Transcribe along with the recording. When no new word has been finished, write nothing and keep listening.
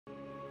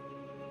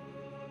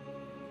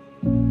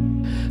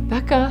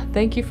Becca,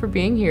 thank you for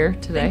being here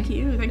today. Thank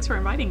you. Thanks for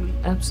inviting me.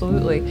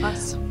 Absolutely.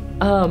 Us.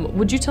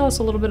 Would you tell us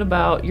a little bit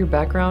about your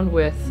background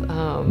with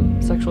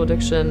sexual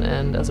addiction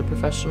and as a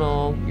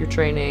professional, your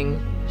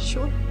training?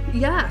 Sure.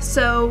 Yeah.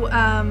 So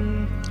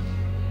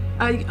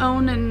I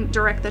own and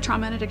direct the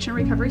Trauma and Addiction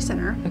Recovery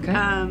Center, Okay.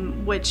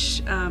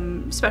 which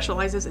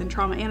specializes in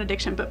trauma and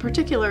addiction, but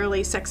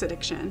particularly sex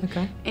addiction.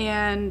 Okay.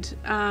 And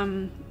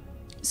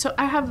so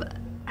I have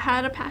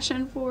had a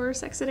passion for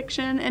sex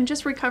addiction and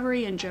just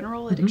recovery in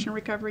general, addiction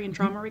recovery and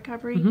trauma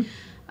recovery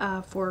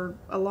for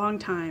a long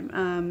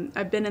time.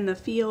 I've been in the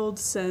field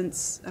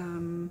since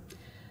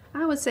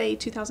I would say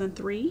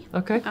 2003.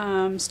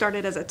 Okay.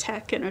 Started as a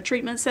tech in a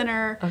treatment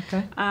center.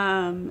 Okay.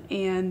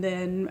 And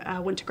then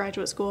went to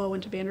graduate school. I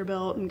went to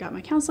Vanderbilt and got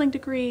my counseling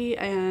degree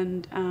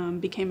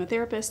and became a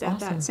therapist at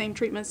that same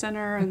treatment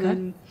center. And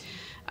then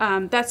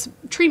that's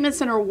treatment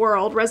center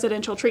world,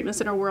 residential treatment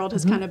center world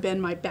has kind of been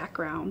my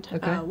background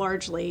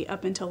largely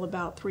up until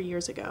about 3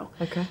 years ago.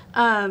 Okay.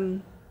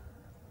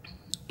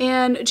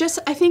 And just,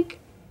 I think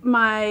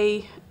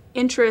my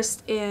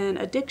interest in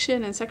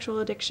addiction and sexual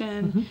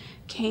addiction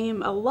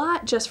came a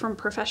lot just from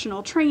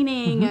professional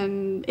training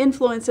and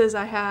influences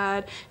I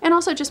had, and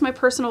also just my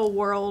personal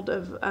world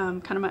of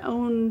kind of my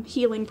own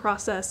healing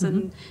process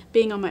and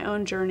being on my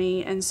own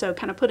journey. And so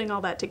kind of putting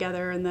all that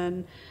together and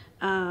then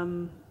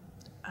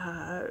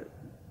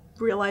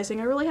realizing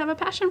I really have a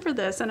passion for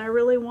this and I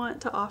really want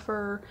to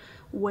offer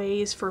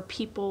ways for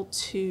people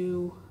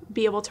to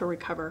be able to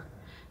recover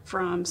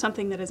from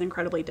something that is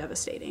incredibly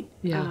devastating.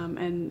 Yeah.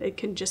 And it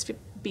can just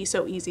be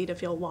so easy to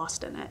feel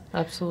lost in it.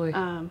 Absolutely.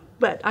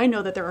 But I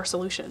know that there are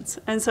solutions.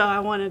 And so I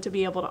wanted to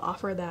be able to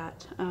offer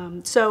that.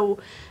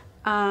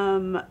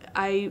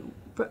 I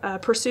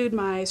pursued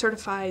my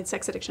certified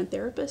sex addiction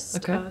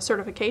therapist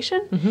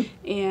certification.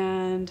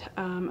 And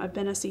I've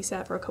been a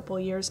CSAT for a couple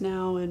of years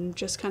now and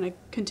just kind of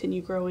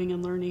continue growing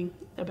and learning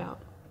about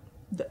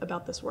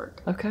this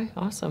work. Okay,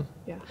 awesome.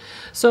 Yeah.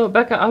 So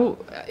Becca,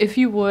 if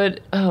you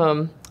would,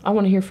 I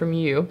want to hear from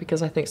you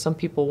because I think some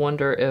people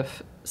wonder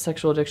if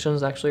sexual addiction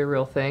is actually a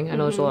real thing. I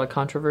know there's a lot of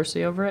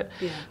controversy over it.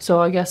 Yeah.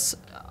 So I guess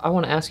I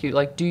want to ask you,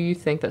 like, do you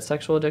think that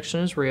sexual addiction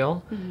is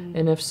real?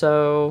 And if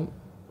so,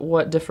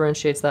 what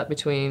differentiates that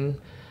between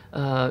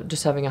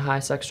just having a high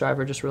sex drive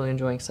or just really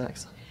enjoying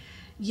sex?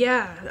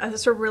 Yeah,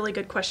 that's a really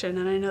good question.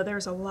 And I know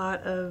there's a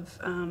lot of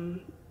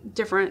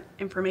different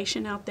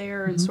information out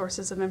there and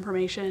sources of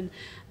information.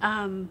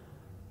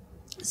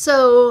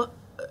 So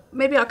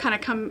maybe I'll kind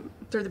of come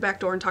through the back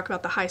door and talk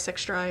about the high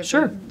sex drive.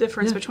 Sure. The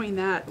difference between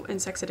that and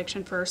sex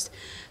addiction first.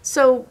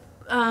 So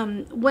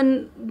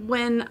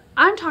when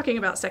I'm talking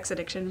about sex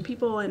addiction,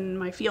 people in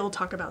my field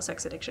talk about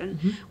sex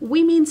addiction,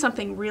 we mean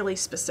something really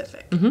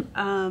specific.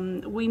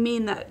 We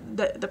mean that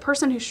the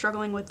person who's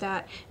struggling with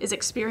that is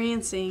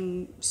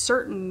experiencing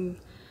certain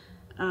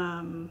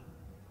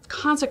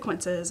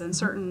consequences and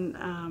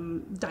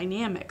certain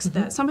dynamics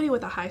that somebody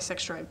with a high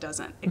sex drive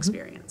doesn't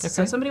experience.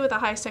 So somebody with a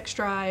high sex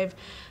drive,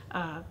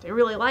 they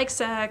really like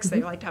sex,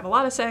 they like to have a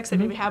lot of sex, they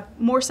maybe have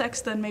more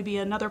sex than maybe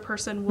another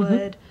person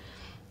would.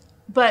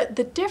 But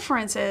the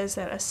difference is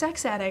that a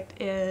sex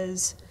addict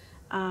is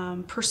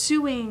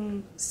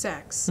pursuing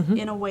sex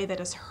in a way that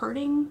is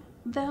hurting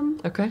them.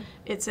 Okay.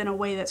 It's in a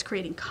way that's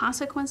creating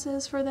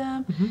consequences for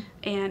them,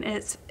 and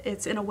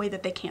it's in a way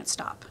that they can't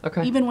stop,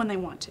 even when they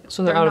want to.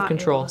 So they're out of not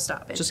control. able to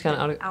stop it. Just kind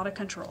of out of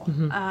control.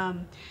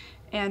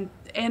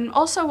 And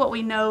also what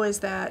we know is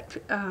that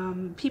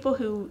people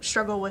who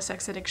struggle with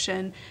sex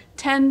addiction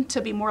tend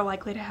to be more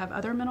likely to have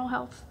other mental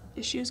health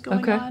issues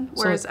going on,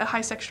 whereas a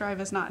high sex drive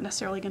is not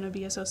necessarily going to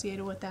be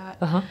associated with that.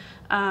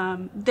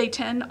 They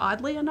tend,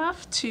 oddly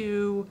enough,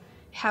 to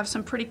have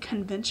some pretty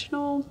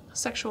conventional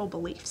sexual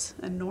beliefs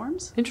and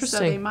norms. Interesting.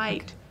 So they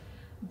might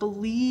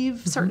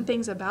believe certain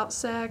things about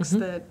sex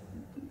that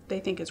they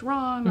think is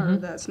wrong or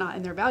that's not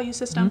in their value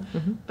system,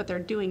 but they're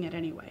doing it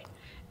anyway.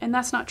 And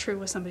that's not true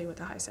with somebody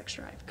with a high sex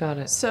drive. Got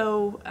it.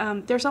 So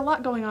there's a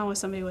lot going on with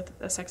somebody with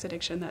a sex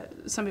addiction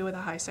that somebody with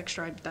a high sex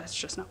drive, that's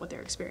just not what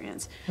they're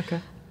experiencing.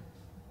 Okay.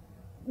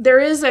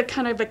 There is a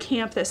kind of a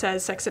camp that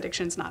says sex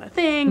addiction is not a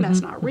thing, that's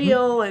not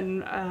real,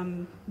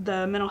 and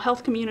the mental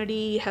health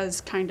community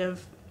has kind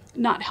of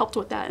not helped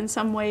with that in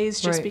some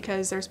ways just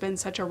because there's been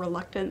such a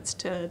reluctance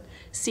to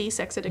see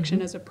sex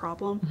addiction as a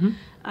problem.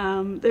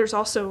 There's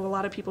also a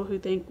lot of people who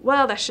think,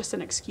 well, that's just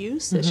an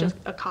excuse. It's just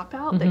a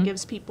cop-out that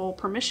gives people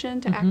permission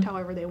to act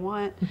however they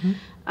want.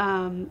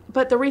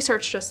 But the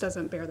research just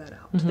doesn't bear that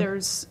out.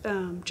 There's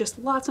just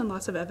lots and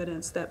lots of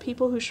evidence that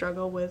people who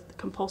struggle with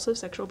compulsive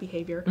sexual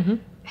behavior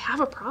have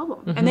a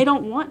problem. And they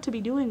don't want to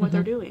be doing what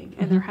they're doing.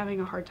 And they're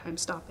having a hard time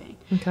stopping.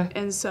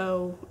 And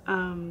so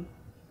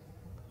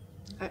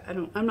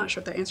I'm not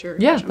sure if that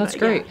answered your question. Yeah, that's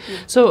great. Yeah.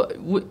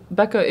 So,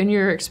 Becca, in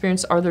your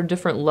experience, are there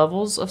different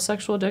levels of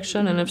sexual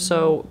addiction? And if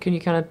so, can you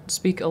kind of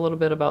speak a little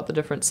bit about the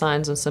different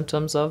signs and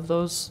symptoms of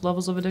those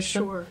levels of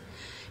addiction? Sure.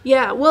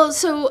 Yeah, well,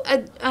 so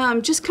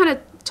just kind of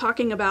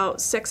talking about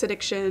sex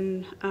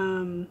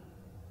addiction,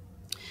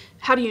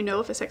 how do you know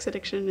if a sex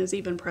addiction is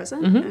even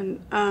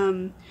present?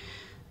 And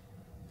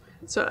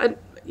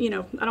I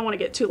don't want to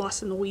get too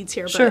lost in the weeds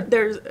here, Sure. but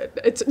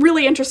it's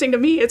really interesting to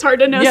me. It's hard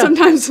to know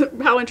sometimes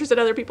how interested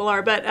other people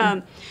are, but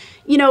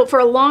for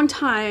a long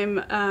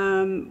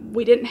time,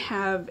 we didn't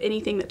have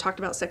anything that talked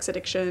about sex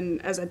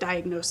addiction as a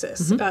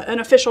diagnosis, an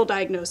official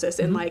diagnosis,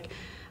 and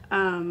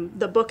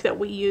the book that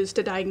we use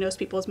to diagnose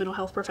people as mental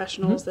health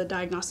professionals, the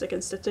Diagnostic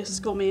and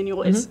Statistical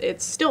Manual,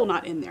 it's still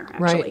not in there,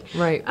 actually.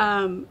 Right.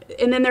 And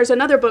then there's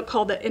another book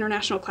called the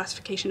International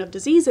Classification of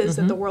Diseases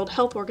that the World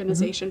Health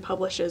Organization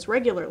publishes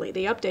regularly.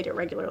 They update it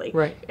regularly.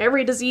 Right.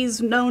 Every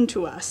disease known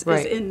to us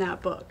is in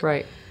that book.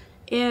 Right.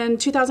 In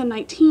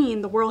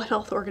 2019, the World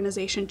Health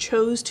Organization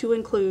chose to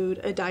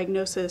include a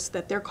diagnosis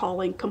that they're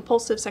calling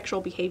compulsive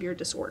sexual behavior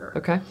disorder.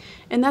 Okay.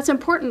 And that's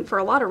important for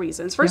a lot of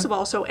reasons. First of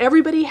all, so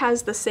everybody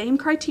has the same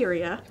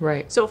criteria.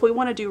 Right. So if we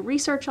want to do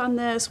research on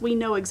this, we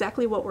know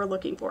exactly what we're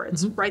looking for.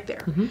 It's right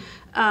there.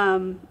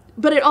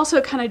 But it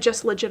also kind of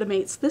just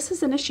legitimates this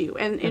is an issue,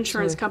 and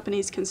insurance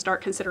companies can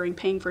start considering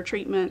paying for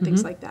treatment,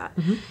 things like that.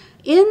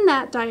 In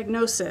that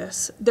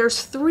diagnosis,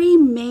 there's 3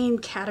 main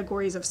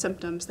categories of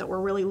symptoms that we're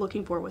really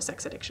looking for with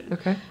sex addiction.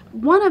 Okay.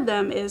 One of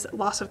them is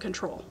loss of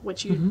control,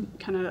 which you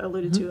kind of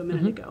alluded to a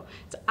minute ago.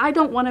 It's, I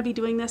don't want to be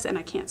doing this and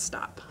I can't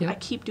stop. I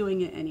keep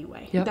doing it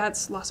anyway.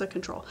 That's loss of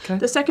control. Okay.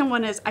 The second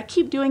one is I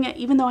keep doing it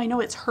even though I know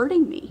it's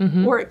hurting me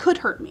or it could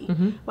hurt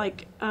me.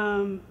 Like,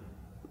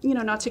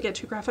 not to get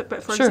too graphic,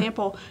 but for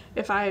example,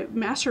 if I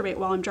masturbate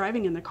while I'm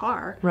driving in the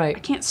car, I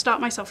can't stop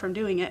myself from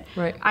doing it.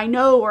 I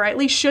know, or at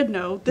least should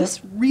know,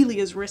 this really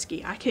is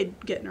risky. I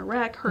could get in a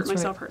wreck, hurt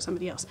myself, hurt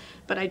somebody else,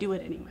 but I do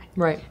it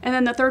anyway. And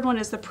then the third one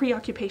is the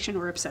preoccupation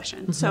or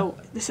obsession. So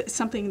this is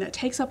something that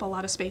takes up a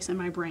lot of space in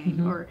my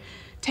brain or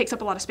takes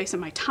up a lot of space in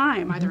my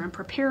time. Either I'm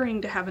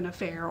preparing to have an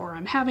affair, or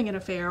I'm having an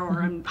affair,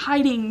 or I'm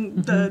hiding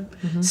the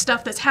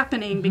stuff that's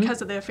happening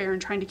because of the affair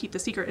and trying to keep the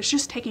secret. It's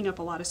just taking up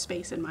a lot of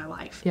space in my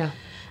life.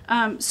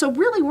 So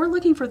really, we're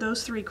looking for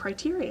those 3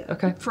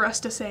 criteria for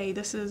us to say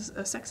this is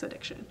a sex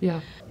addiction.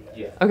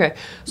 Okay.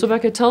 So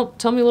Becca,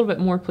 tell me a little bit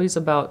more, please,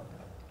 about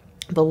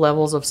the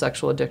levels of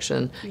sexual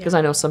addiction, because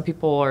I know some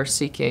people are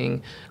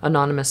seeking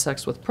anonymous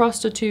sex with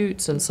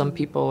prostitutes, and some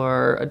people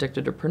are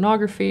addicted to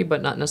pornography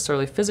but not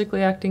necessarily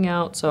physically acting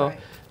out. So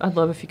I'd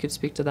love if you could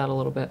speak to that a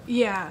little bit.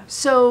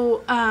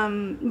 So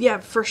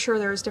for sure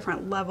there's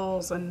different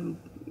levels, and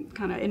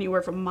kind of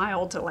anywhere from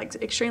mild to like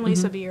extremely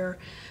severe.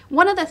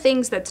 One of the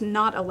things that's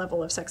not a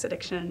level of sex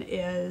addiction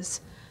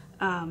is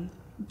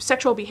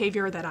sexual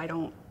behavior that I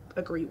don't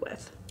agree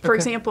with. For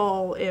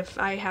example, if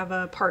I have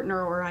a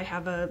partner or I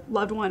have a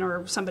loved one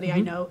or somebody I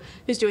know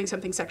who's doing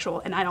something sexual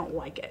and I don't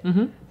like it,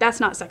 that's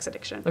not sex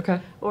addiction.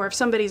 Or if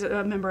somebody's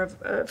a member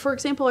of, for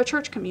example, a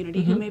church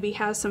community who maybe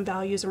has some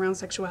values around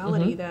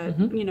sexuality that,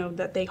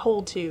 that they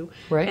hold to,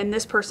 and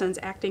this person's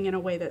acting in a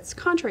way that's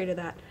contrary to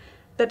that,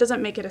 that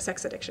doesn't make it a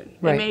sex addiction.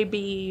 It may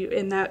be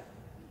in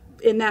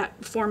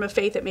that form of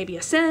faith, it may be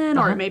a sin,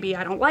 or it may be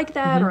I don't like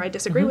that, or I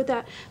disagree with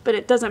that, but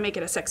it doesn't make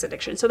it a sex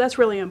addiction. So that's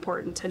really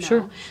important to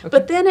know.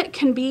 But then it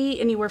can be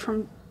anywhere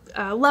from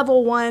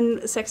level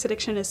 1 sex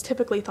addiction is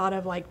typically thought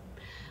of like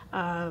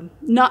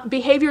not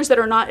behaviors that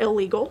are not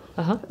illegal.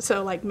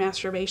 So like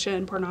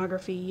masturbation,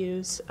 pornography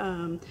use,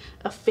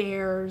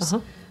 affairs,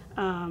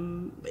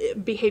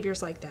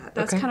 behaviors like that.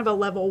 That's kind of a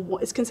level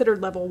 1. It's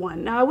considered level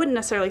 1. Now, I wouldn't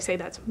necessarily say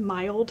that's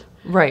mild,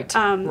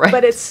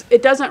 but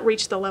it doesn't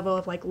reach the level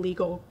of like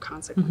legal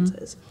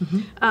consequences.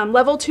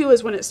 Level 2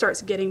 is when it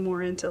starts getting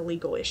more into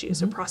legal issues,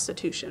 so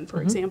prostitution,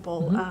 for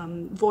example,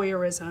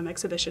 voyeurism,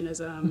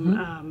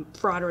 exhibitionism,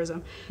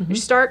 frauderism. You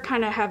start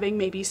kind of having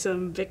maybe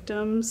some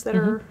victims that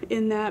are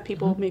in that,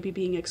 people maybe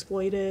being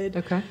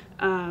exploited.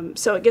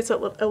 So it gets a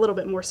little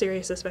bit more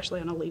serious,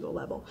 especially on a legal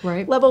level.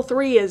 Level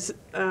 3 is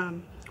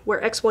where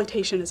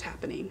exploitation is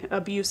happening,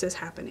 abuse is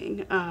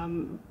happening,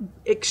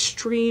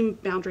 extreme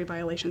boundary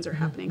violations are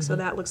happening. So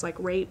that looks like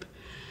rape,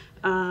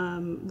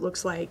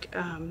 looks like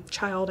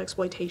child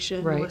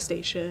exploitation,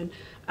 molestation,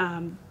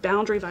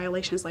 boundary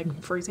violations,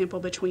 like for example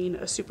between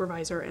a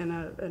supervisor and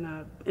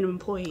an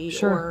employee,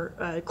 or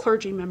a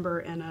clergy member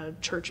and a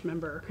church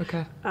member.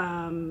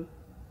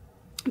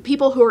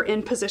 People who are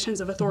in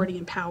positions of authority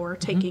and power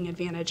taking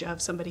advantage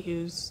of somebody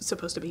who's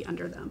supposed to be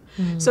under them.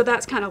 So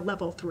that's kind of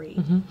level 3.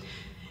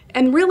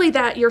 And really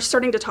that you're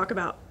starting to talk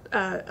about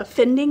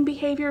offending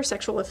behavior,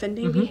 sexual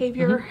offending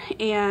behavior,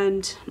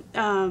 and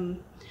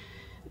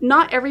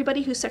not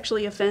everybody who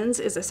sexually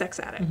offends is a sex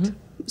addict.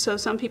 So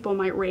some people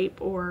might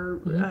rape or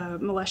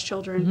molest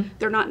children.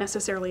 They're not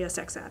necessarily a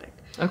sex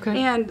addict.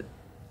 And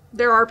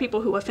there are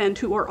people who offend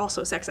who are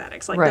also sex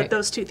addicts. Like that,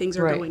 those two things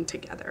are going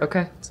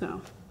together.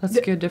 So that's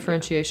a good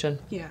differentiation.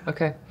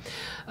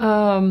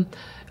 And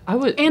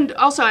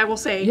also I will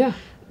say,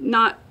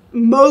 not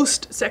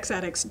most sex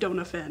addicts don't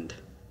offend.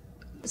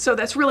 So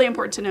that's really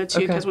important to know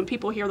too, because when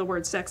people hear the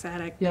word sex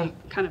addict, they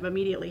kind of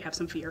immediately have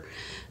some fear.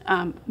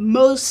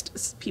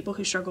 Most people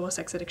who struggle with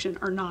sex addiction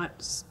are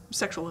not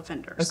sexual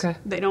offenders.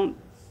 They don't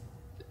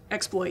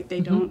exploit,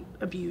 they don't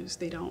abuse,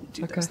 they don't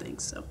do those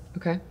things. So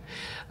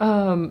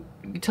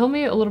tell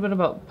me a little bit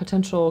about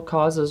potential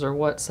causes or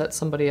what sets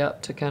somebody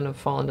up to kind of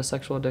fall into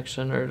sexual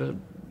addiction or to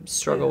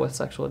struggle with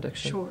sexual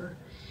addiction. Sure.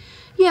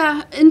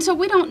 Yeah, and so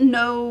we don't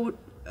know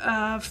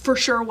for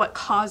sure what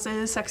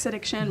causes sex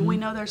addiction. We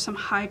know there's some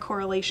high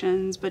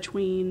correlations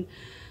between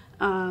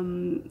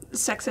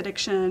sex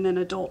addiction and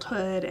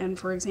adulthood and,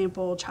 for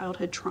example,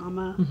 childhood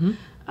trauma.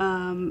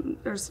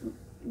 There's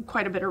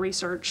quite a bit of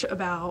research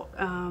about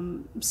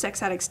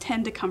sex addicts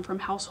tend to come from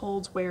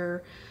households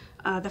where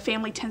the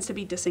family tends to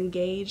be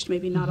disengaged,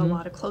 maybe not a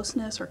lot of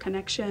closeness or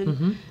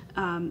connection.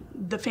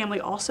 The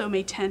family also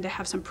may tend to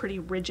have some pretty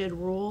rigid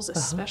rules,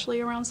 especially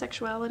around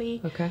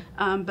sexuality.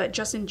 But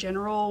just in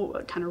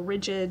general, kind of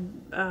rigid,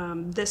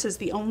 this is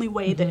the only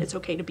way that it's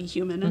okay to be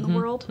human in the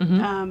world.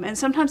 And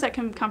sometimes that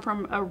can come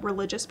from a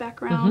religious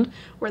background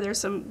where there's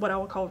some, what I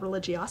would call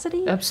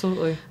religiosity.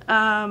 Absolutely.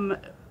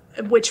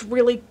 Which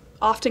really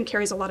often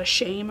carries a lot of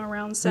shame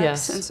around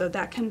sex, and so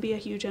that can be a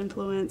huge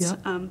influence.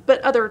 But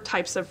other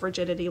types of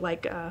rigidity,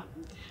 like,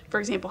 for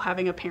example,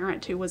 having a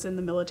parent who was in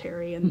the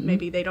military and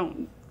maybe they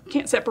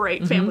can't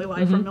separate family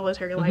life from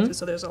military life, and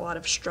so there's a lot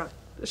of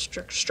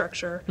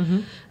structure.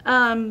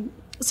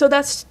 So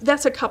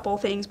that's a couple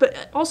things,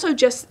 but also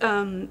just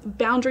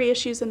boundary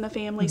issues in the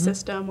family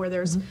system where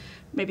there's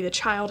maybe the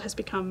child has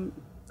become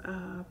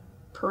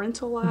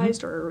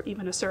parentalized or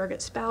even a surrogate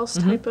spouse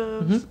type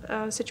of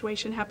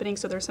situation happening.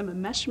 So there's some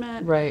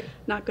enmeshment,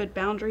 not good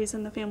boundaries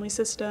in the family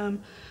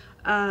system.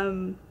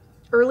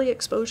 Early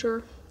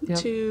exposure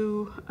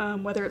to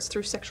whether it's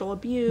through sexual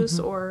abuse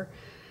or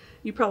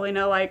you probably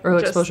know, like,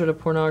 early exposure to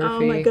pornography.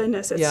 Oh my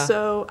goodness, it's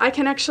so I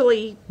can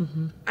actually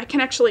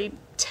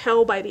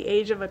tell by the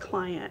age of a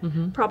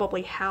client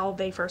probably how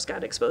they first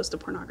got exposed to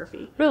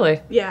pornography.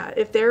 Really? Yeah,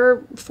 if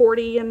they're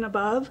 40 and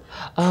above,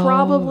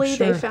 probably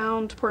they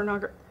found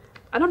pornography.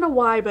 I don't know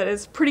why, but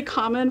it's pretty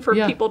common for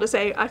people to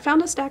say, I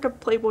found a stack of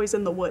Playboys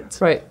in the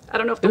woods. Right. I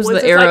don't know if the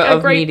woods is like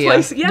a great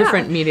place. Yeah.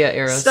 Different media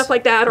eras. Stuff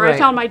like that. Or I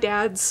found my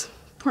dad's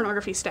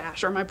pornography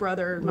stash, or my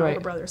brother, my older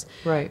brothers.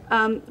 Right.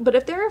 But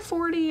if they're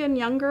 40 and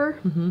younger,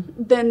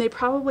 then they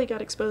probably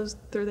got exposed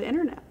through the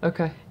internet.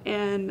 Okay.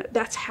 And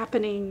that's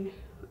happening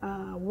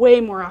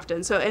way more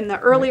often. So, and the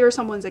earlier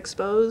someone's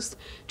exposed,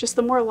 just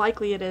the more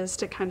likely it is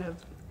to kind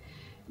of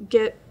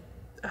get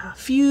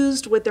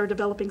fused with their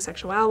developing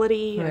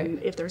sexuality,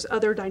 and if there's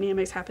other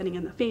dynamics happening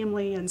in the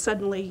family, and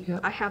suddenly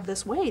I have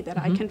this way that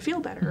I can feel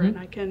better and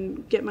I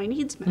can get my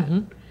needs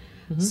met,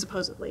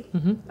 supposedly.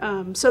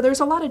 So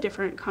there's a lot of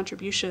different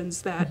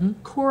contributions that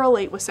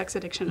correlate with sex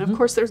addiction. Of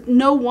course, there's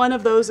no one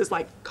of those is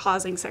like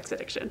causing sex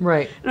addiction.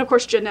 Right. And of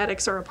course,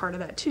 genetics are a part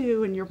of that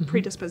too, and your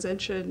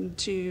predisposition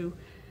to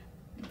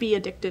be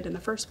addicted in the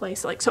first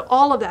place. Like, so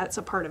all of that's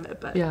a part of it,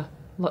 but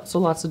so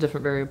lots of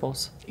different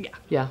variables.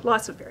 Yeah,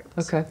 lots of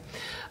variables. Okay.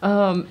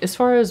 As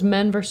far as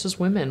men versus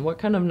women, what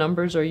kind of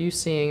numbers are you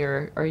seeing,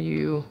 or are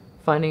you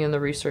finding in the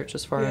research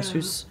as far as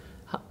who's,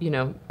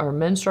 are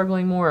men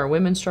struggling more, are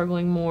women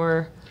struggling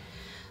more?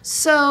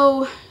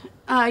 So,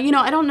 I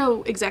don't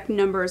know exact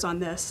numbers on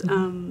this.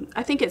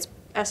 I think it's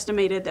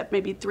estimated that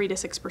maybe 3 to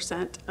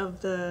 6% of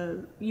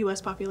the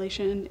U.S.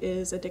 population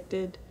is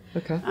addicted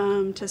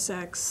to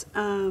sex.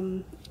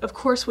 Of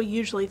course, we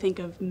usually think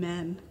of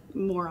men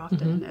more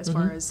often as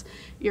far as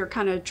your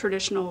kind of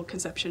traditional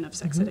conception of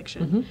sex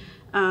addiction.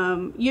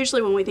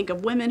 Usually when we think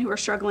of women who are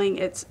struggling,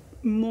 it's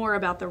more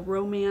about the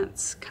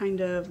romance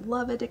kind of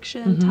love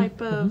addiction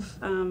type of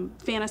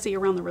fantasy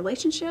around the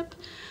relationship,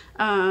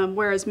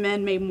 whereas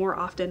men may more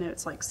often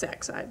it's like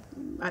sex. I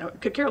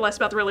could care less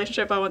about the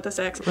relationship, I want the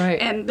sex.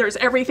 And there's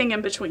everything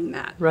in between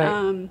that.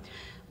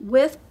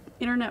 With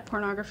internet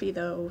pornography,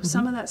 though,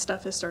 some of that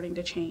stuff is starting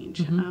to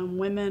change.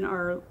 Women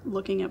are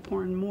looking at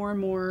porn more and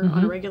more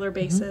on a regular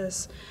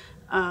basis.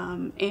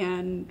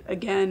 And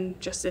again,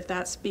 just if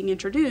that's being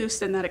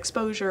introduced and that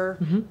exposure,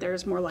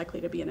 there's more likely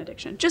to be an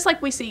addiction. Just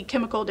like we see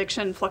chemical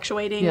addiction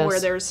fluctuating, where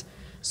there's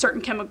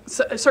certain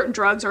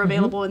drugs are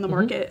available in the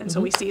market, and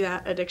so we see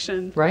that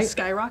addiction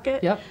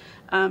skyrocket.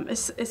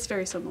 It's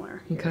very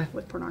similar here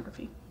with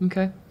pornography.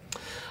 Okay.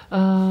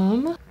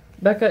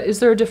 Becca, is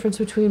there a difference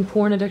between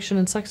porn addiction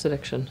and sex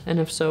addiction? And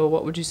if so,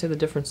 what would you say the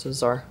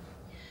differences are?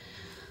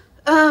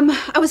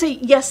 I would say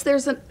yes,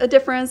 there's a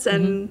difference,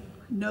 and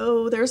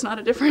no, there's not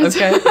a difference.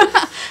 Okay.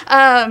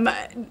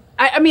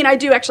 I mean, I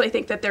do actually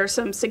think that there's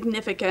some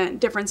significant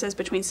differences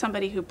between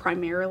somebody who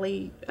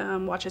primarily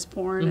watches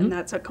porn, and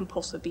that's a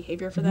compulsive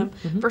behavior for them,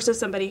 versus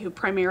somebody who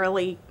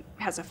primarily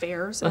has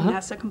affairs, and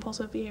that's a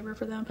compulsive behavior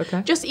for them.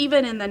 Okay. Just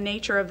even in the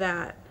nature of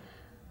that,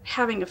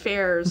 having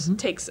affairs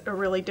takes a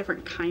really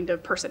different kind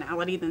of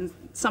personality than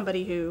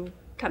somebody who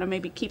kind of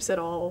maybe keeps it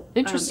all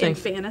in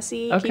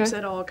fantasy, keeps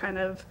it all kind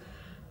of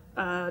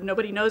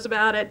nobody knows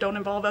about it, don't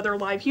involve other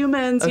live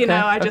humans.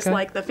 I just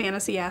like the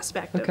fantasy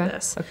aspect of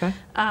this.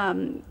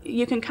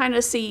 You can kind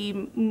of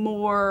see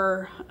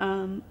more,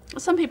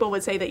 some people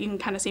would say that you can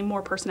kind of see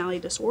more personality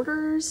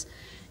disorders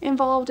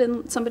involved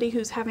in somebody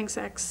who's having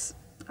sex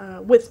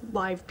with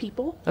live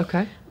people.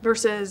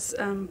 Versus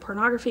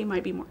pornography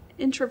might be more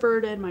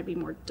introverted, might be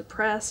more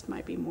depressed,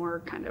 might be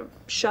more kind of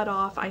shut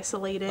off,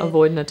 isolated.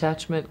 Avoidant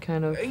attachment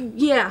kind of.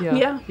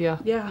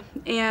 Yeah.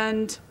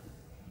 And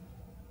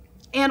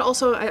And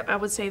also, I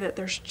would say that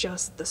there's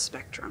just the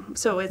spectrum.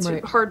 So it's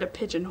hard to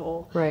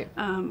pigeonhole. Right.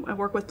 I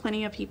work with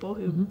plenty of people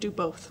who do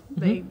both.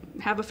 They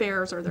have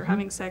affairs or they're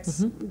having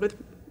sex with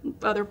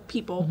other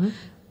people,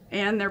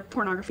 and their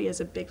pornography is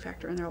a big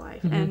factor in their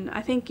life. And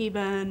I think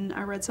even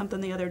I read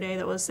something the other day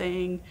that was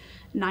saying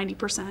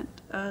 90%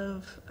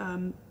 of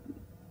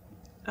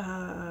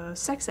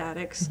sex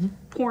addicts,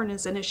 porn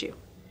is an issue.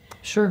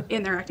 Sure.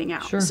 In their acting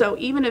out. Sure. So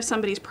even if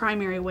somebody's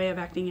primary way of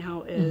acting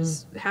out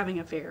is having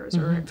affairs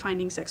or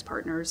finding sex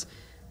partners,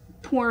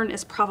 porn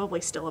is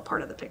probably still a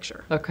part of the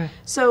picture. Okay.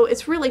 So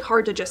it's really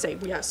hard to just say,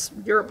 yes,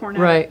 you're a porn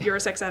addict, Right. you're a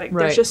sex addict.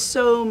 Right. There's just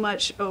so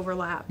much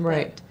overlap.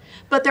 Right.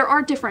 But there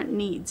are different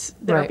needs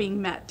that Right. are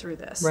being met through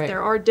this. Right.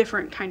 There are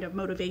different kind of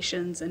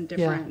motivations and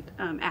different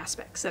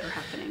aspects that are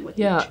happening with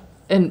each.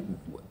 And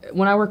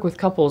when I work with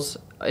couples,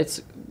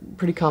 it's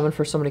pretty common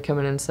for somebody to come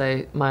in and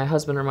say, my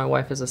husband or my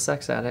wife is a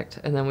sex addict.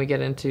 And then we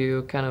get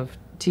into kind of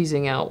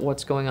teasing out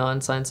what's going on,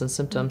 signs and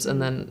symptoms.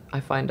 And then I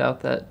find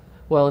out that,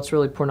 well, it's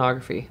really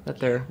pornography that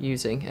they're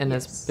using and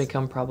it's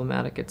become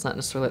problematic. It's not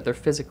necessarily that they're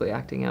physically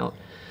acting out.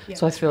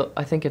 So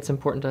I think it's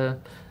important to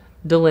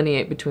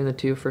delineate between the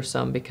two for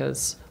some,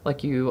 because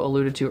like you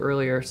alluded to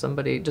earlier,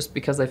 somebody, just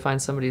because they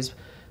find somebody's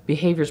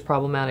behavior is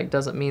problematic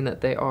doesn't mean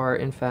that they are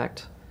in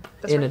fact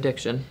in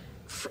addiction.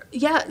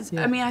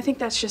 I mean, I think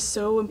that's just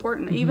so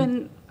important.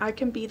 Even I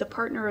can be the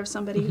partner of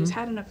somebody who's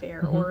had an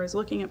affair or is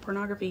looking at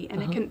pornography,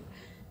 and it can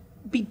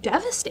be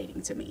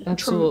devastating to me.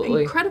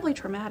 Absolutely. Incredibly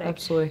traumatic.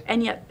 Absolutely.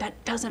 And yet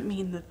that doesn't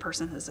mean the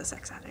person is a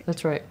sex addict.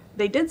 That's right.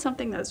 They did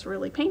something that's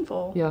really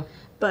painful. Yeah.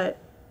 But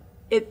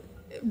it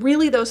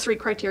really, those three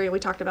criteria we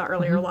talked about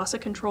earlier, loss of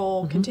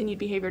control, continued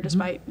behavior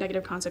despite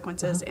negative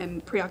consequences,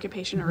 and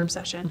preoccupation or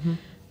obsession,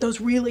 those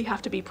really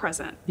have to be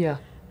present. Yeah.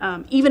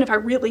 Even if I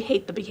really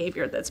hate the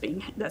behavior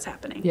that's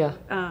happening.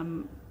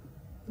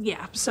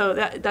 Yeah. So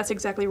that's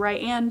exactly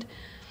right. And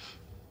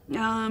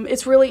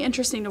it's really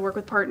interesting to work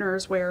with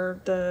partners where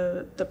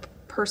the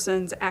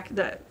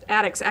the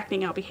addict's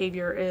acting out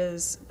behavior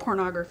is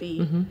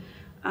pornography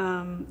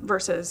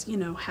versus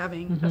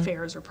having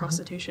affairs or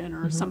prostitution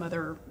or some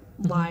other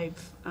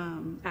live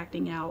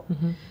acting out.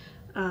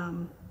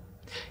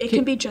 It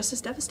can be just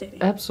as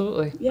devastating.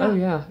 Absolutely. Yeah. Oh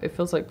yeah, it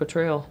feels like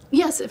betrayal.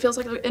 Yes, it feels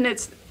like, and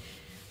it's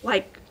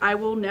like, I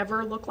will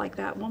never look like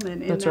that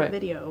woman in That's that right.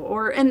 video.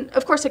 And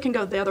of course it can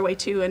go the other way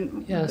too,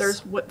 and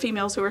there's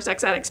females who are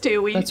sex addicts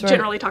too. We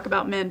generally talk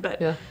about men,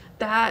 but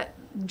that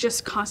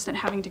just constant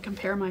having to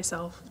compare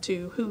myself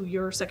to who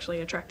you're sexually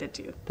attracted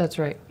to. That's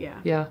right. Yeah.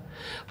 Yeah.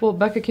 Well,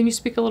 Becca, can you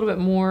speak a little bit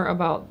more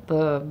about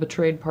the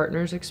betrayed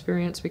partners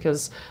experience?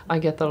 Because I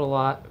get that a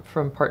lot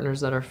from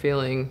partners that are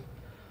feeling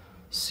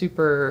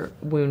super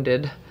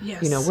wounded.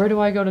 Yes. Where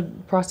do I go to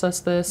process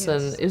this?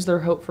 And is there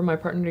hope for my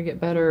partner to get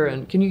better?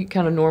 And can you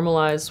kind of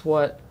normalize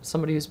what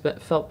somebody who's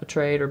felt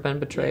betrayed or been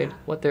betrayed,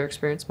 what their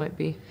experience might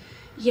be?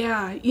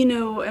 Yeah,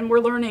 and we're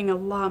learning a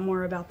lot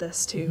more about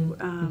this too.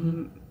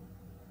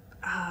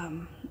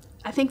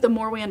 I think the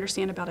more we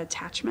understand about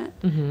attachment,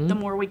 the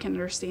more we can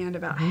understand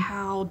about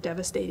how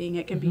devastating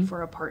it can be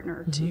for a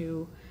partner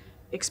to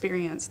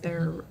experience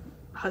their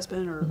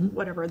husband or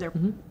whatever, their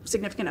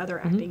significant other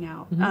acting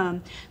out.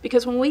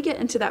 Because when we get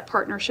into that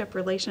partnership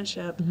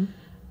relationship,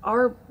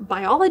 our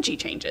biology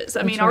changes.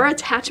 I mean, our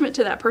attachment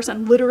to that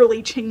person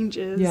literally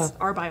changes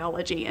our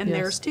biology, and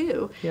theirs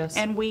too.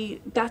 And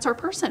that's our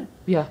person.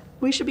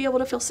 We should be able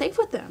to feel safe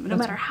with them. No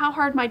matter how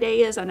hard my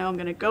day is, I know I'm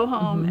going to go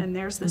home and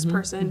there's this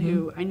person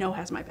who I know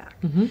has my back.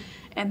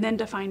 And then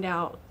to find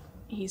out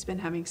he's been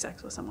having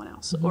sex with someone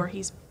else or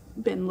he's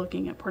been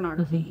looking at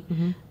pornography,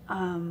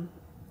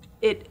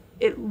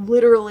 it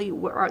literally,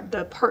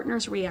 the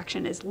partner's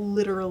reaction is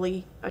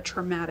literally a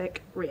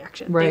traumatic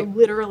reaction. They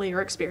literally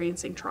are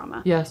experiencing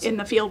trauma. In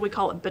the field, we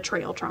call it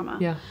betrayal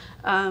trauma.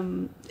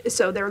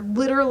 So they're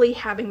literally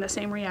having the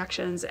same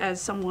reactions as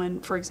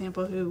someone, for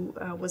example, who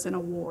was in a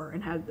war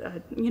and had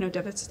a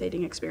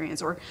devastating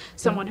experience, or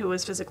someone who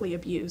was physically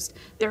abused.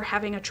 They're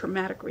having a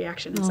traumatic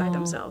reaction inside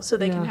themselves. So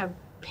they can have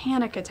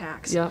panic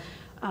attacks.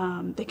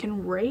 They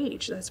can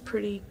rage. That's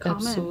pretty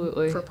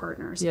common for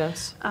partners.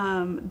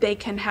 They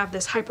can have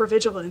this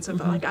hypervigilance of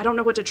like, I don't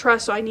know what to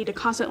trust, so I need to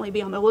constantly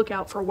be on the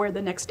lookout for where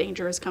the next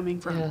danger is coming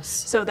from.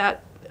 So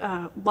that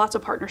lots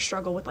of partners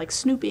struggle with like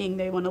snooping.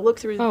 They want to look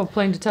through.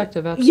 Playing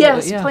detective.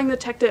 Absolutely. Playing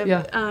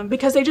detective.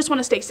 Because they just want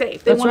to stay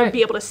safe. They want to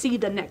be able to see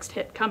the next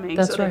hit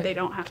coming, so that they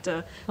don't have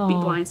to be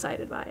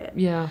blindsided by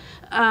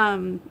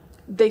it.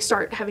 They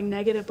start having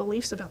negative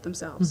beliefs about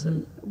themselves.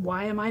 And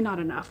why am I not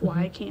enough?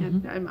 Why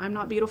can't I'm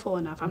not beautiful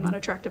enough? I'm not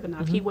attractive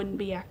enough. He wouldn't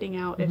be acting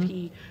out if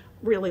he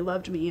really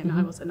loved me and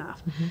I was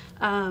enough.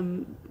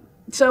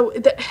 So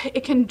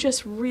it can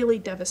just really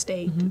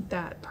devastate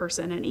that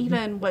person. And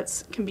even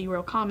what can be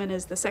real common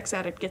is the sex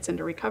addict gets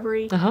into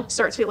recovery,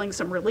 starts feeling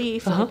some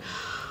relief. Like,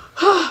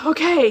 oh,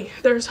 okay,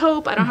 there's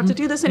hope. I don't have to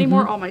do this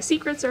anymore. All my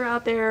secrets are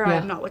out there.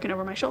 I'm not looking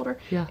over my shoulder.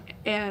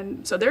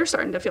 And so they're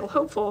starting to feel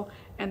hopeful,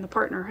 and the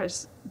partner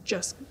has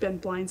just been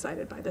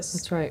blindsided by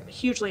this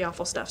hugely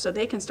awful stuff. So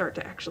they can start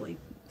to actually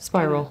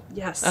spiral.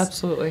 Yes.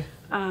 Absolutely.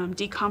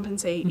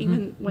 Decompensate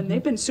even when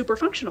they've been super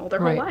functional their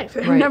whole life.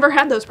 They've Right. never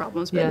had those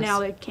problems, but Yes. now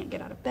they can't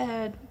get out of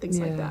bed, things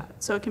like that.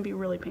 So it can be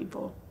really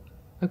painful.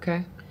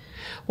 Okay.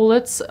 Well,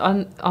 let's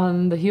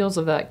on the heels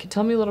of that.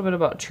 Tell me a little bit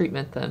about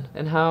treatment then,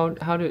 and how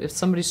do, if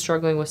somebody's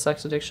struggling with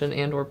sex addiction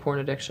and or porn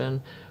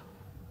addiction,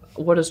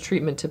 what does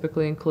treatment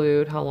typically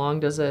include? How long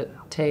does it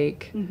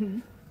take?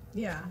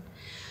 Yeah.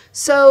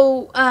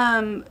 So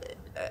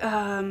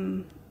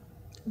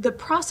the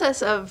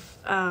process of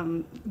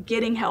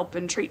getting help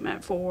and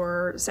treatment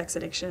for sex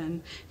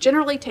addiction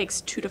generally takes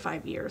 2 to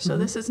 5 years. So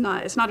this is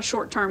not, it's not a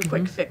short-term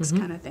quick fix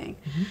kind of thing.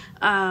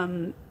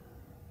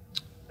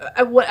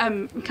 What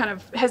I'm kind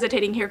of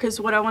hesitating here because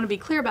what I want to be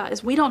clear about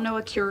is we don't know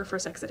a cure for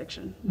sex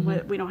addiction.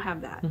 We don't have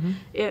that.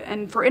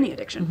 And for any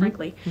addiction,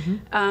 frankly.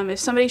 If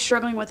somebody's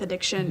struggling with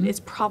addiction, it's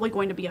probably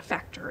going to be a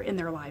factor in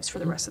their lives for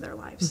the rest of their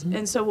lives.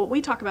 And so what we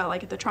talk about,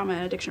 like at the Trauma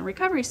and Addiction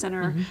Recovery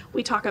Center,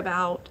 we talk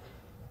about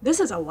this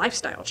is a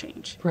lifestyle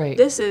change. Right.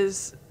 This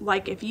is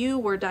like if you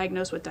were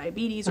diagnosed with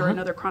diabetes or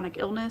another chronic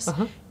illness,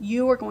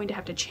 you are going to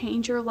have to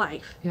change your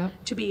life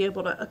to be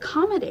able to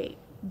accommodate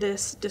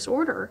this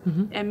disorder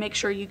and make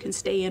sure you can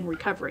stay in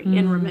recovery,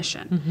 in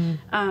remission.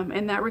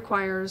 And that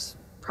requires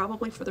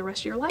probably for the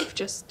rest of your life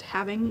just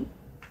having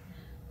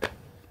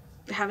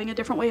a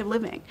different way of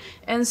living.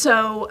 And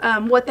so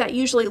what that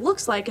usually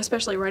looks like,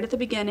 especially right at the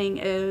beginning,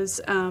 is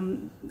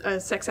a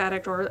sex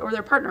addict or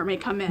their partner may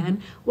come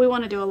in. We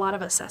want to do a lot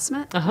of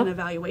assessment and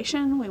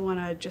evaluation. We want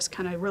to just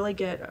kind of really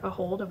get a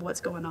hold of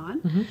what's going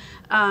on.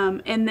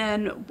 And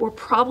then we're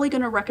probably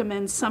going to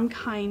recommend some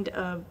kind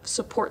of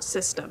support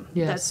system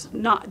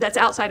that's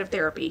outside of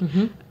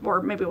therapy,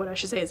 or maybe what I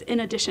should say is in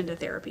addition to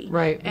therapy.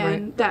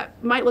 And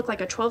that might look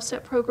like a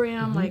 12-step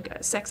program, like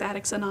Sex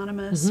Addicts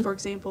Anonymous, for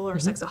example, or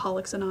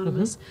Sexaholics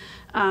Anonymous.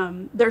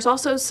 There's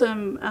also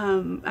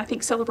some, I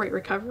think Celebrate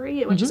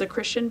Recovery, which is a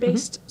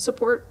Christian-based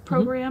support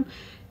program,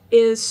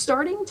 is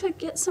starting to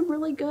get some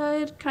really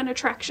good kind of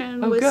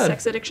traction with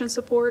sex addiction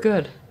support.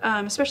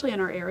 Especially in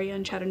our area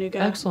in Chattanooga.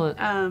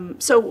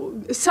 Excellent. So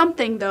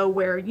something, though,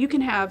 where you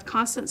can have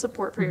constant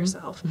support for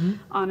yourself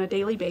on a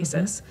daily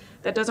basis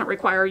that doesn't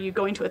require you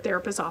going to a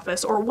therapist's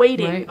office or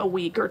waiting a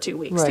week or 2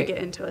 weeks to get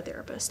into a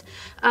therapist.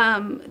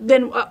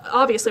 Then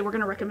obviously we're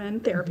going to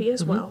recommend therapy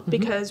as well,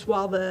 because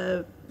while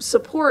the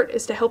support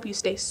is to help you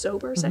stay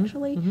sober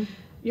sexually,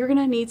 you're going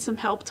to need some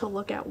help to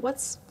look at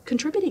what's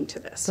contributing to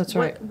this. That's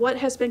right. What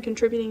has been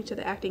contributing to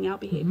the acting out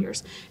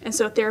behaviors. And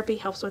so therapy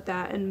helps with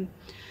that. And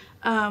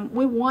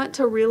we want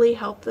to really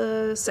help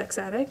the sex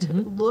addict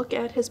look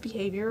at his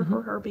behavior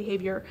or her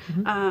behavior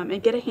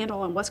and get a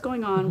handle on what's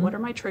going on, what are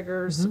my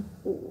triggers,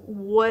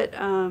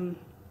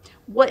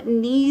 what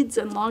needs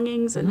and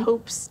longings and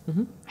hopes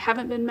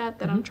haven't been met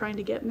that I'm trying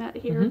to get met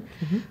here,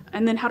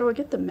 and then how do I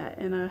get them met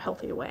in a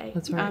healthy way.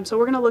 That's right. So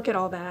we're going to look at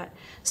all that.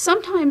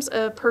 Sometimes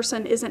a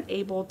person isn't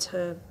able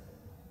to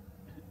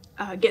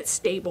get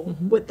stable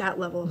with that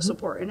level of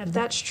support. And if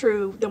that's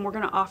true, then we're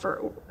going to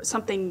offer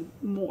something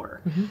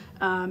more.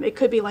 It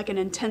could be like an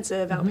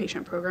intensive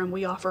outpatient program.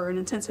 We offer an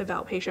intensive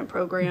outpatient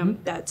program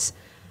that's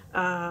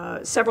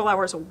several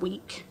hours a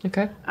week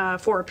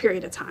for a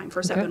period of time,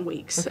 for 7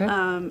 weeks.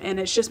 And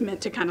it's just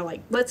meant to kind of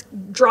like, let's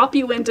drop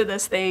you into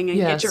this thing and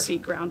get your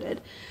feet grounded.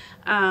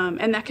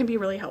 And that can be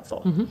really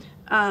helpful.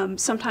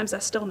 Sometimes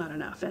that's still not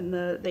enough and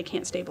they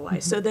can't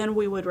stabilize. So then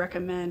we would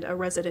recommend a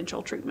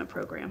residential treatment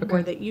program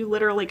where that you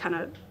literally kind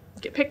of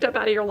get picked up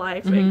out of your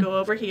life and go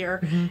over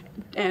here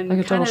and like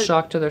a total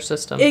shock to their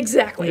system.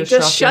 Exactly.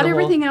 Just shut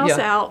everything else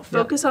out,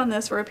 focus on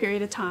this for a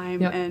period of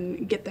time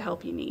and get the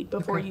help you need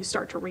before you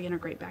start to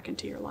reintegrate back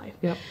into your life.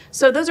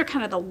 So those are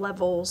kind of the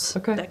levels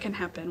that can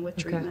happen with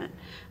treatment.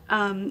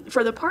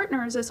 For the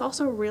partners, it's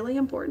also really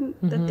important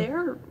that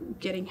they're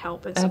getting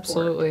help and support.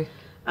 Absolutely.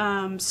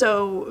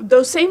 So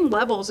those same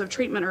levels of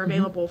treatment are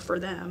available for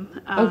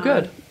them.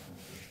 Good.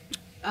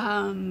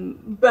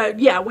 But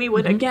yeah, we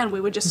would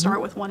we would just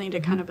start with wanting to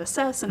kind of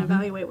assess and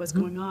evaluate what's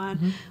going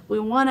on. We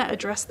want to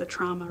address the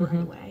trauma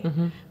right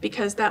away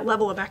because that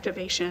level of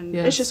activation,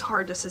 it's just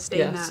hard to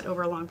sustain that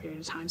over a long period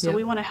of time. So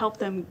we want to help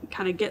them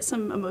kind of get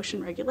some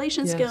emotion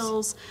regulation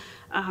skills,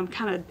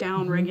 kind of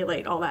down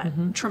regulate all that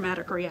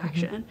traumatic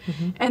reaction,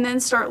 and then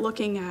start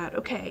looking at,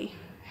 okay,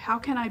 how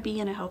can I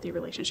be in a healthy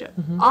relationship?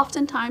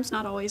 Oftentimes,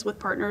 not always with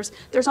partners,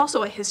 there's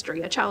also a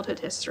history, a childhood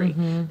history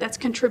that's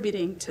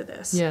contributing to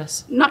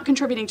this. Not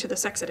contributing to the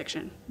sex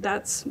addiction.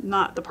 That's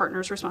not the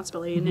partner's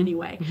responsibility in any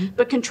way,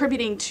 but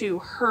contributing to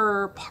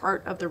her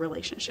part of the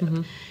relationship.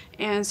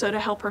 And so to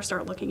help her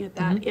start looking at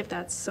that, if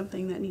that's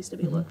something that needs to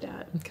be looked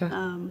at,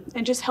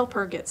 and just help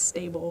her get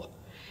stable.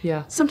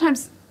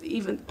 Sometimes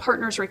even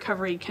partners'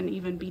 recovery can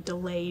even be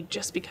delayed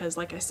just because,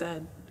 like I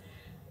said,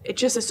 it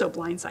just is so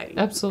blindsiding.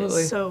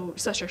 Absolutely.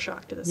 It's such a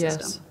shock to the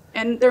system.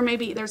 And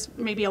there's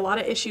maybe a lot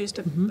of issues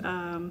to,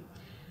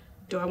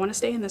 do I want to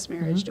stay in this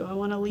marriage? Do I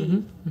want to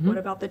leave? What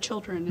about the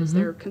children? Is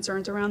there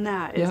concerns around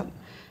that?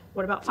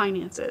 What about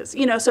finances?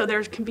 You know, so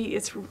it can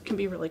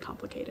be really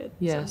complicated.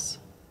 Yes.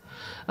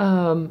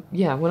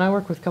 Yeah, when I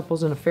work with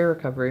couples in affair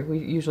recovery, we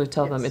usually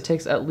tell them Yes. it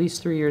takes at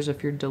least 3 years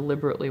if you're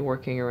deliberately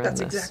working around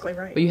That's this. exactly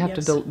right. But you have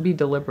Yes. to be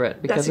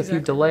deliberate, because That's if you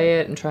exactly delay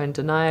right. it and try and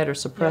deny it or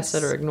suppress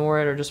it Yes. or ignore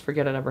it or just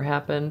forget it ever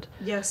happened,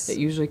 Yes. it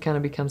usually kind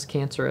of becomes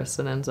cancerous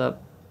and ends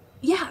up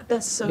Yeah,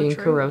 that's so being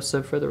true.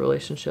 corrosive for the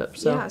relationship.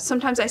 So Yeah,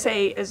 sometimes I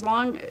say it's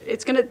going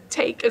to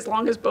take as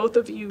long as both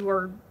of you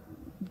are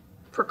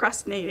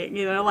procrastinating,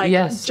 like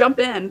Yes. jump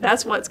in.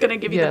 That's what's going to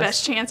give you Yes. the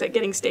best chance at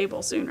getting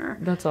stable sooner.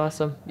 that's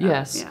awesome.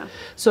 Yes. Yeah.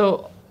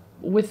 So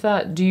with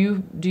that, do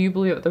you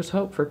believe that there's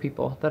hope for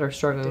people that are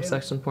struggling with do.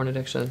 sex and porn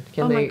addiction? Oh my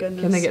Can they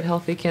goodness. get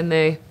healthy? Can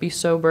they be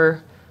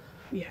sober?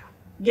 Yeah.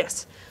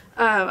 Yes.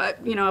 I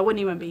wouldn't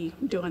even be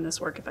doing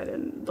this work if I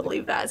didn't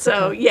believe that.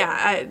 So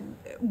yeah,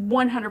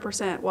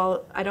 100%.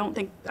 While I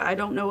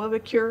don't know of a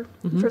cure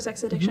for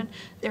sex addiction,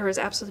 there is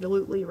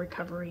absolutely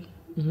recovery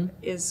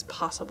is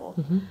possible.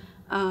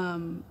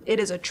 It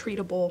is a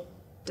treatable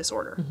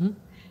disorder.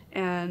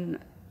 And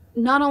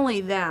not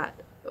only that,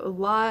 a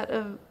lot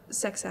of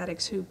sex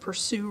addicts who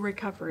pursue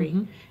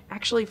recovery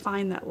actually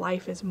find that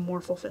life is more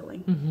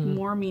fulfilling,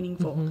 more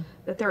meaningful,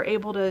 that they're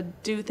able to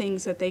do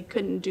things that they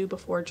couldn't do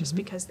before just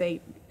because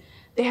they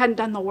hadn't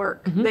done the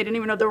work. They didn't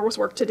even know there was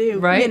work to do.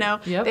 Right.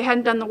 Yep. They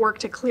hadn't done the work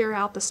to clear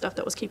out the stuff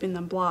that was keeping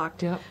them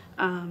blocked. Yep.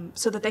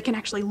 So that they can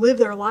actually live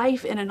their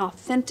life in an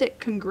authentic,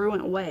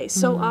 congruent way.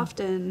 So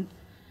often,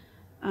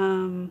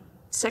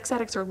 sex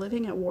addicts are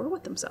living at war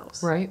with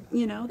themselves. Right.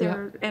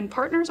 And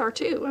partners are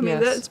too. I mean,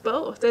 Yes. it's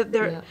both.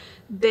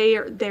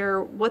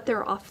 They're what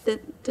their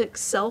authentic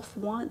self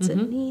wants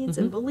and needs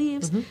and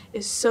believes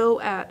is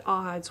so at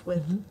odds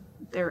with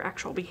their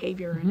actual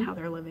behavior and how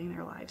they're living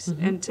their lives.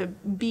 And to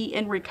be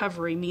in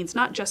recovery means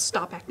not just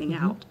stop acting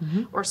out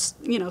or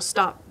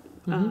stop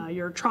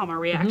your trauma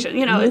reaction.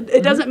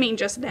 It doesn't mean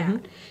just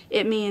that.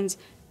 It means,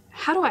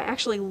 how do I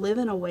actually live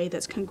in a way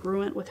that's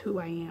congruent with who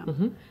I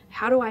am?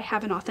 How do I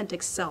have an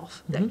authentic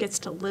self that gets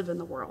to live in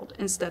the world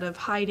instead of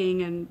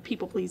hiding and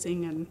people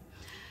pleasing and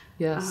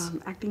Yes.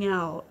 acting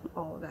out,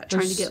 all of that,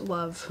 trying to get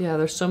love. Yeah,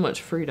 there's so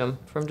much freedom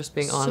from just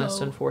being honest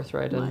So and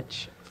forthright and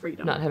much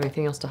freedom. not having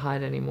anything else to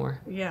hide anymore.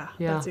 Yeah,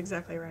 Yeah. that's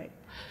exactly right.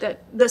 That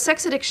the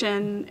sex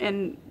addiction,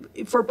 and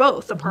for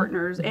both the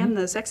partners and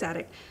the sex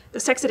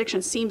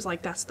addiction seems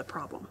like that's the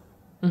problem.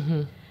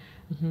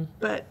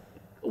 But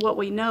what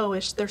we know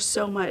is there's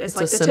so much. It's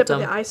like the tip of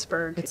the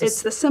iceberg.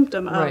 It's the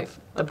symptom of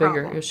the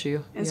bigger problem.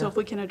 issue. And so if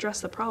we can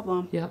address the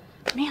problem, Yep.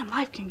 man,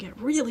 life can get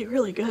really,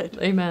 really good.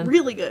 Amen.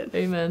 Really good.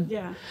 Amen.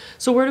 Yeah.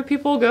 So where do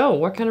people go?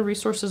 What kind of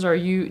resources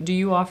do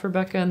you offer,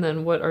 Becca? And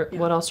then what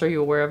else are you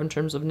aware of in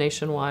terms of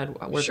nationwide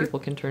where Sure. people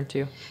can turn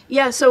to?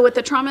 Yeah, so with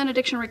the Trauma and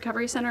Addiction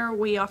Recovery Center,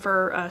 we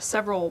offer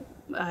several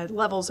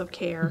levels of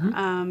care.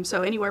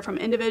 So anywhere from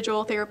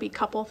individual therapy,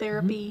 couple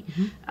therapy,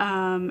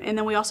 and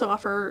then we also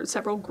offer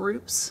several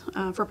groups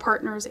for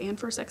partners and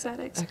for sex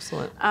addicts.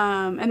 Excellent.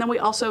 And then we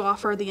also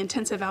offer the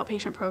intensive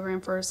outpatient program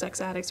for sex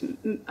addicts,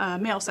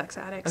 male sex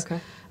addicts,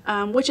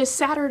 which is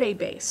Saturday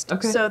based.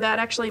 Okay. So that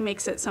actually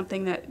makes it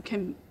something that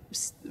can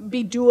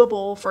be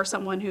doable for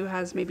someone who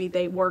has, maybe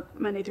they work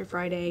Monday through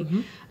Friday.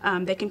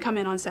 They can come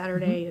in on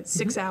Saturday. It's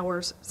 6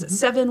 hours. It's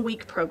a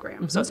 7-week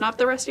program. So it's not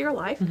the rest of your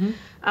life.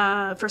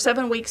 For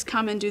 7 weeks,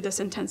 come and do this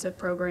intensive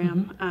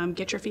program.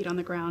 Get your feet on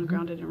the ground,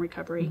 grounded in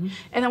recovery.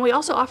 And then we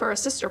also offer a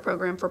sister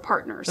program for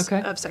partners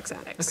of sex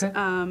addicts.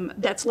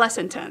 That's less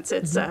intense.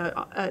 It's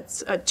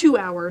 2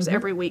 hours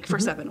every week for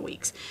 7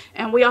 weeks.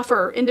 And we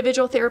offer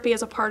individual therapy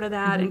as a part of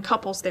that and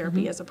couples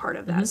therapy as a part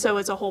of that. So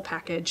it's a whole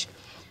package.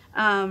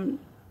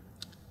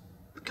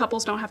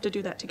 Couples don't have to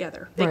do that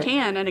together. They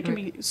can, and it can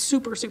be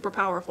super, super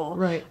powerful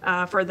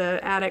for the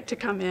addict to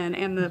come in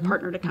and the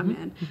partner to come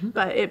in.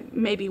 But it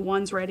maybe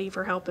one's ready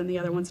for help and the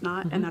other one's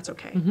not, and that's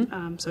okay.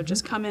 So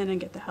just come in and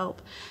get the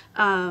help.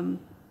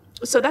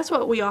 So that's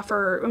what we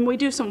offer, and we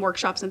do some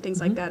workshops and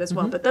things like that as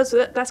well. But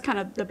that's kind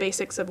of the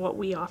basics of what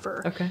we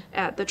offer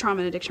at the Trauma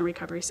and Addiction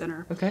Recovery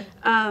Center.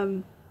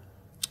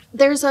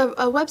 There's a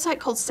website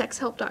called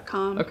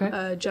sexhelp.com,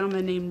 a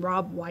gentleman named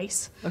Rob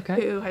Weiss,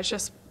 who has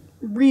just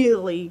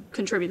really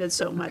contributed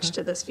so much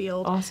to this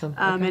field. Awesome.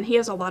 And he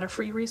has a lot of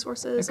free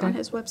resources on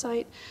his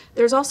website.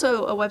 There's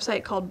also a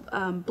website called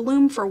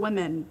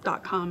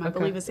bloomforwomen.com, I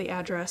believe is the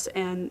address,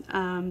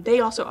 and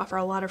they also offer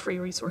a lot of free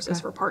resources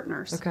for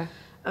partners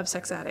of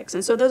sex addicts.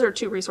 And so those are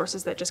two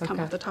resources that just come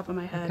off the top of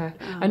my head.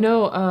 I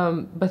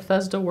know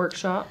Bethesda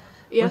Workshop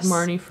with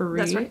Marnie Faree.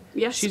 That's right.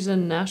 Yes. She's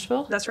in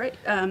Nashville. That's right.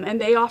 And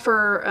they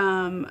offer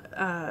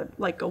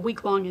like a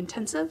week-long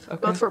intensive,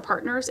 both for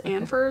partners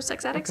and for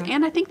sex addicts.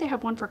 And I think they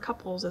have one for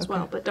couples as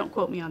well, but don't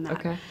quote me on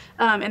that.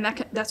 And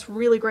that's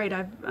really great.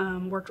 I've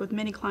worked with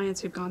many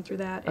clients who've gone through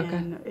that,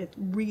 and it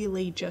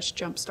really just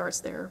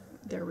jumpstarts their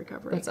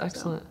recovery. That's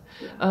excellent.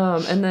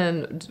 And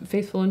then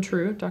Faithful and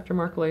True, Dr.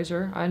 Mark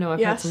Laser. I know I've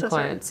had some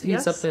clients.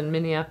 He's up in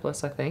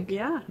Minneapolis, I think.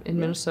 In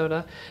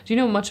Minnesota. Do you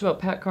know much about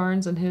Pat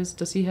Carnes and his?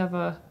 Does he have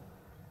a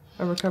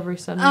recovery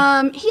center?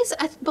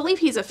 I believe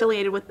he's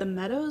affiliated with the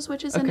Meadows,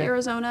 which is in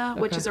Arizona,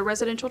 which is a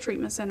residential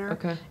treatment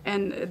center.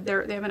 And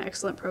they have an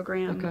excellent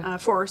program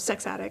for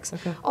sex addicts.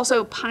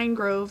 Also Pine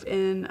Grove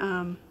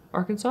in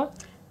Arkansas?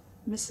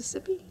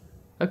 Mississippi?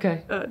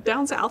 Okay.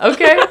 Down south.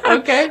 Okay.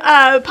 Okay.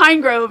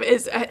 Pine Grove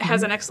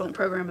has an excellent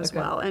program as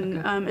well,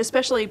 and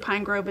especially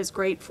Pine Grove is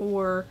great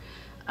for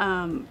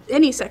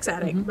any sex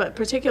addict, but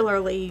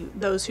particularly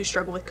those who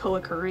struggle with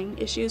co-occurring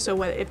issues.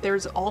 So if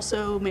there's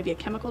also maybe a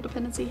chemical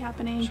dependency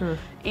happening,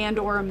 and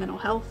or a mental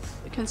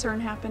health concern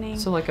happening.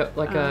 So like a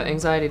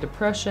anxiety,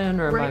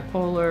 depression, or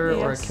bipolar,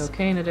 or a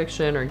cocaine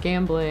addiction, or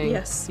gambling.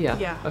 Yes.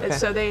 Yeah. Okay.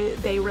 So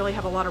they really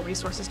have a lot of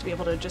resources to be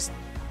able to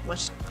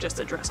let's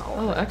just address all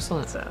of it. Oh,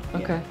 excellent. So,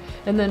 okay.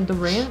 And then the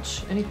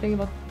ranch, anything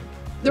about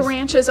the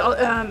ranch is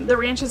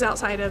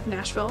outside of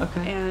Nashville,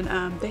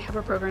 and they have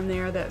a program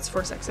there that's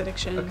for sex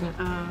addiction,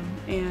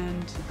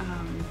 and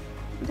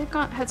they've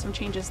had some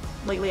changes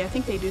lately. I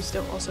think they do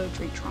still also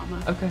treat trauma.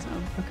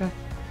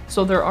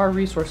 So there are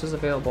resources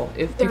available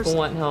if people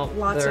want help.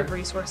 Lots of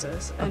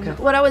resources. And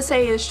what I would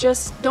say is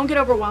just don't get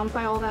overwhelmed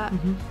by all that.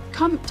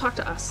 Come talk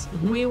to us.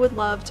 We would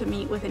love to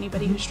meet with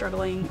anybody who's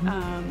struggling.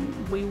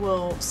 We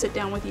will sit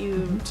down with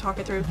you, talk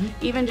it through.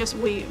 Even just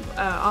we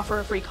offer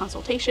a free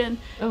consultation.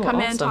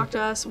 Come in, talk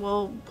to us.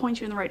 We'll point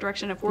you in the right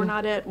direction. If we're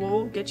not it,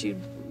 we'll get you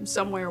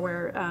somewhere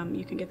where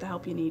you can get the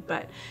help you need.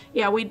 But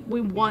yeah, we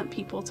want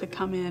people to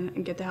come in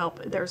and get the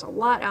help. There's a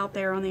lot out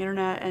there on the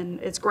internet, and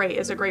it's great.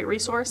 It's a great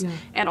resource.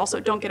 And also,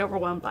 don't get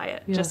overwhelmed by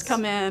it. Just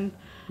come in,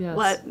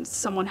 let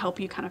someone help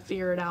you kind of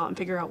figure it out and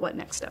figure out what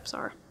next steps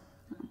are.